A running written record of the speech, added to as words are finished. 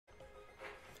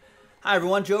Hi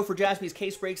everyone, Joe for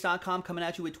JaspysCaseBreaks.com coming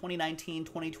at you with 2019-2020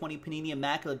 Panini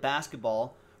Immaculate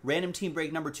Basketball. Random team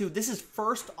break number 2. This is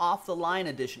first off the line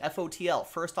edition, FOTL,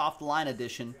 first off the line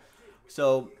edition.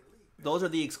 So those are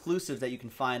the exclusives that you can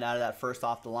find out of that first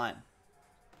off the line.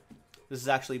 This is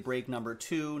actually break number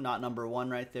 2, not number 1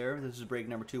 right there. This is break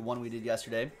number 2, one we did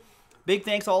yesterday. Big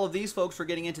thanks to all of these folks for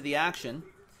getting into the action.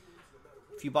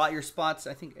 If you bought your spots,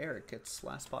 I think Eric gets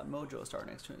last spot mojo starting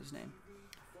next to his name.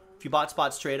 If you bought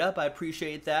spots straight up, I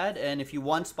appreciate that. And if you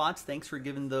won spots, thanks for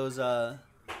giving those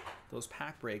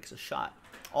pack breaks a shot.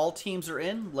 All teams are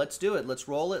in. Let's do it. Let's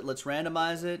roll it. Let's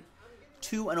randomize it.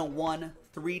 2 and a 1,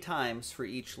 3 times for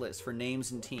each list for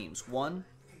names and teams. 1,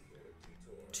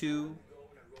 2,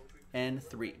 and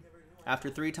 3. After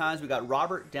 3 times, we got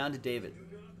Robert down to David.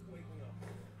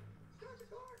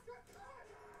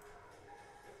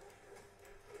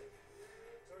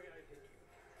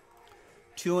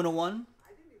 Two and a 1.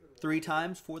 3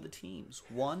 times for the teams.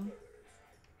 1,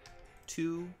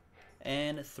 2,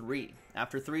 and 3.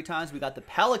 After 3 times, we got the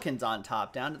Pelicans on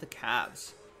top, down to the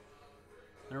Cavs.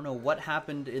 I don't know what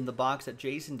happened in the box that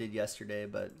Jason did yesterday,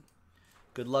 but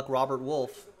good luck, Robert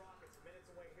Wolf.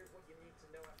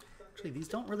 Actually, these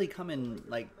don't really come in,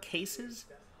 like, cases.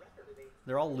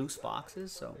 They're all loose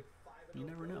boxes, so you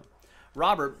never know.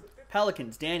 Robert,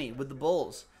 Pelicans. Danny with the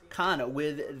Bulls. Khan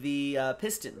with the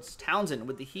Pistons, Townsend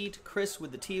with the Heat, Chris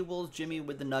with the T-Wolves, Jimmy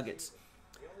with the Nuggets,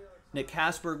 Nick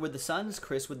Casberg with the Suns,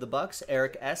 Chris with the Bucks,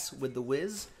 Eric S. with the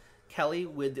Wiz, Kelly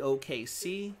with the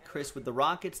OKC, Chris with the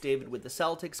Rockets, David with the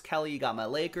Celtics, Kelly, you got my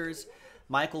Lakers,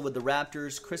 Michael with the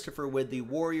Raptors, Christopher with the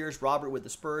Warriors, Robert with the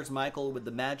Spurs, Michael with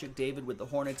the Magic, David with the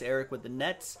Hornets, Eric with the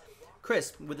Nets,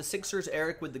 Chris with the Sixers,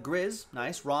 Eric with the Grizz,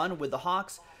 nice, Ron with the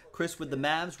Hawks, Chris with the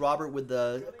Mavs, Robert with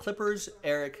the Clippers,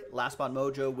 Eric, Last Spot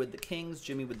Mojo with the Kings,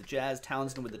 Jimmy with the Jazz,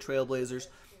 Townsend with the Trailblazers,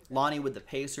 Lonnie with the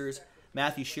Pacers,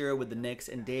 Matthew Shearer with the Knicks,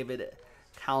 and David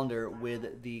Callender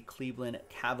with the Cleveland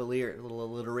Cavaliers. A little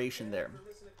alliteration there.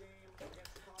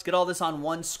 Let's get all this on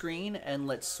one screen, and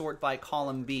let's sort by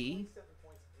column B.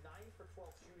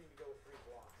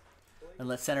 And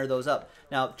let's center those up.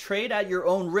 Now, trade at your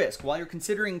own risk. While you're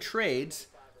considering trades,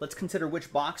 let's consider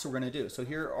which box we're going to do. So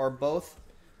here are both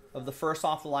of the first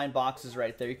off the line boxes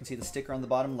right there. You can see the sticker on the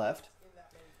bottom left.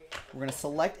 We're going to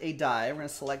select a die. We're going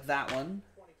to select that one.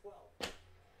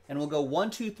 And we'll go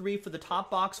 1, 2, 3 for the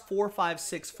top box, 4, 5,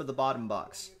 6 for the bottom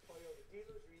box.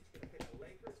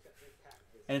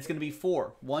 And it's going to be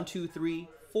 4. 1, 2, 3,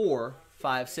 4,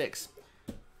 5, 6.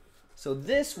 So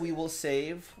this we will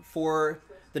save for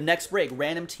the next break,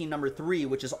 random team number 3,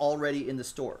 which is already in the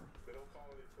store.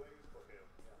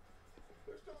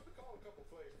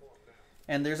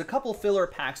 And there's a couple filler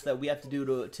packs that we have to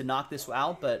do to knock this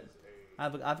out, but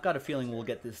I've got a feeling we'll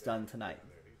get this done tonight.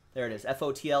 There it is,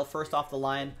 FOTL, first off the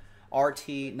line, RT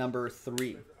number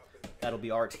 3. That'll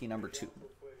be RT number 2.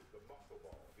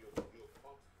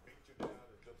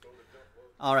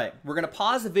 All right, we're going to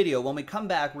pause the video. When we come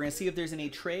back, we're going to see if there's any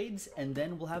trades, and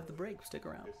then we'll have the break. Stick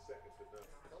around.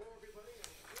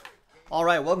 All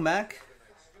right, welcome back.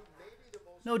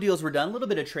 No deals were done. A little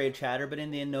bit of trade chatter, but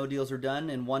in the end, no deals were done.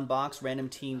 In one box, Random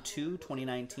Team 2,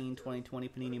 2019-2020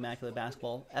 Panini Immaculate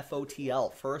Basketball,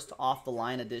 FOTL, first off the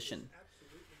line edition.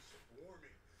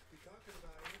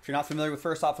 If you're not familiar with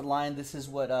first off the line, this is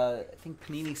what I think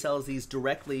Panini sells these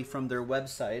directly from their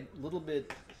website. A little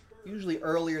bit, usually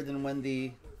earlier than when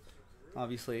the,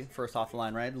 obviously, first off the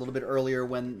line, right? A little bit earlier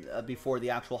when before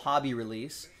the actual hobby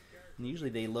release. And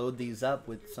usually they load these up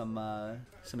with some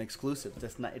exclusives.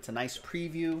 It's a nice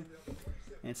preview,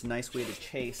 and it's a nice way to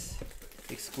chase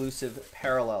exclusive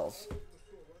parallels.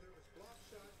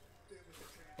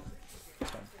 So,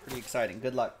 pretty exciting.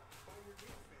 Good luck.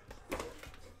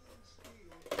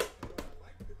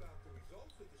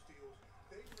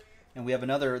 And we have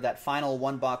another, that final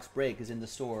one box break is in the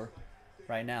store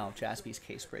right now,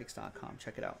 JaspysCaseBreaks.com.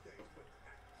 Check it out.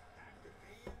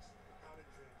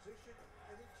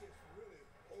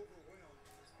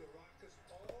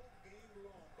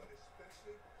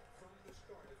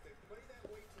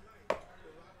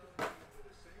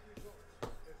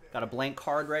 Got a blank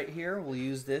card right here. We'll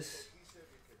use this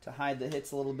to hide the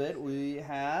hits a little bit. We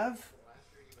have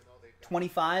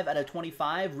 25 out of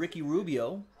 25, Ricky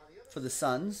Rubio for the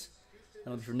Suns.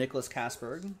 That'll be for Nicholas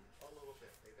Casberg.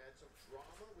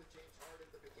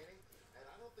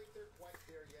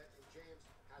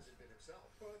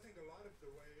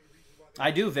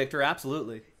 I do, Victor,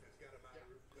 absolutely.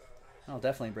 I'll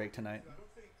definitely break tonight.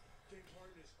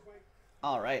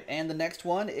 All right, and the next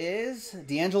one is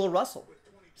D'Angelo Russell.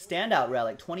 Standout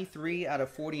relic, 23 out of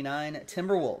 49,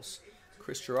 Timberwolves,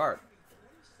 Chris Gerard.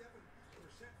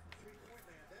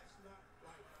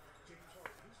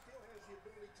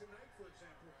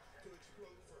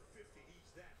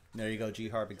 There you go,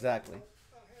 G-Harp, exactly.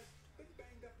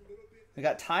 We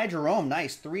got Ty Jerome,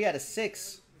 nice, 3 out of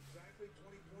 6.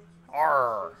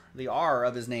 R, the R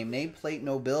of his name, nameplate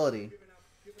nobility.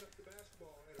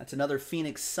 That's another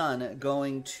Phoenix Sun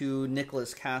going to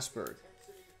Nicholas Casper.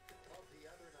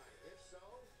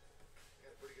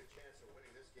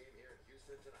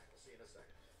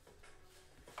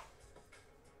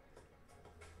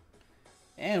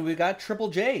 And we got Triple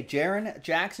J, Jaren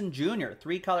Jackson Jr.,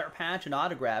 3-color patch and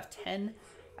autograph, 10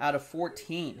 out of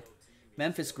 14.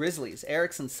 Memphis Grizzlies,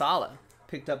 Erickson Sala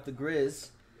picked up the Grizz,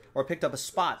 or picked up a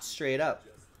spot straight up.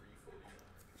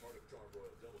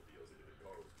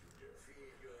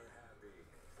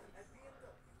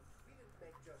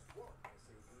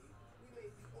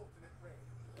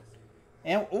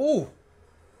 And, ooh,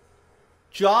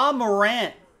 Ja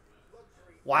Morant.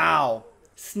 Wow.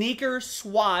 Sneaker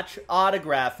swatch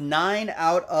autograph, 9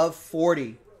 out of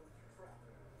 40.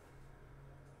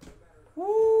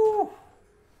 Woo.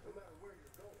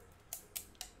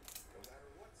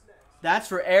 That's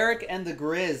for Eric and the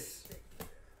Grizz.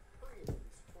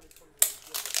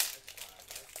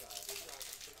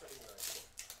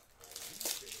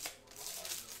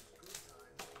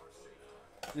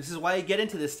 This is why you get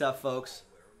into this stuff, folks.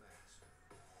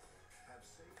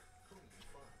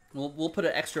 We'll put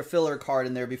an extra filler card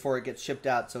in there before it gets shipped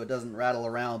out so it doesn't rattle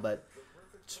around, but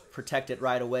protect it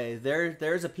right away.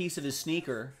 There's a piece of his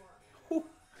sneaker. Whew.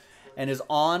 And his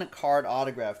on-card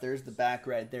autograph. There's the back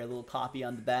right there, a little copy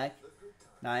on the back.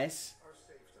 Nice.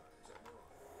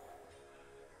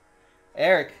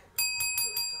 Eric.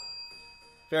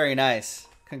 Very nice.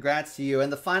 Congrats to you.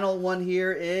 And the final one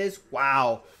here is,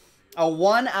 wow, a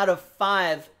 1 out of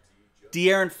 5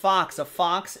 De'Aaron Fox, a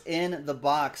Fox in the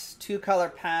box. 2-color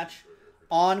patch,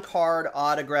 on-card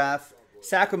autograph.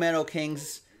 Sacramento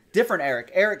Kings, different Eric.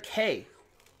 Eric K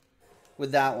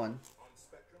with that one.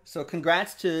 So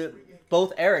congrats to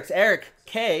both Erics. Eric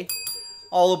K,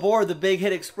 all aboard the Big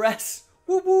Hit Express.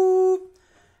 Woo woo.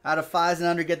 Out of 5s and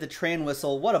under, get the train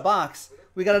whistle. What a box.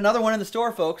 We got another one in the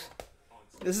store, folks.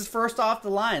 This is first off the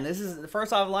line. This is the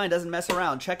first off the line. Doesn't mess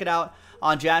around. Check it out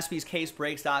on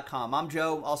JaspysCaseBreaks.com. I'm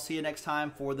Joe. I'll see you next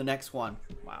time for the next one.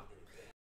 Wow.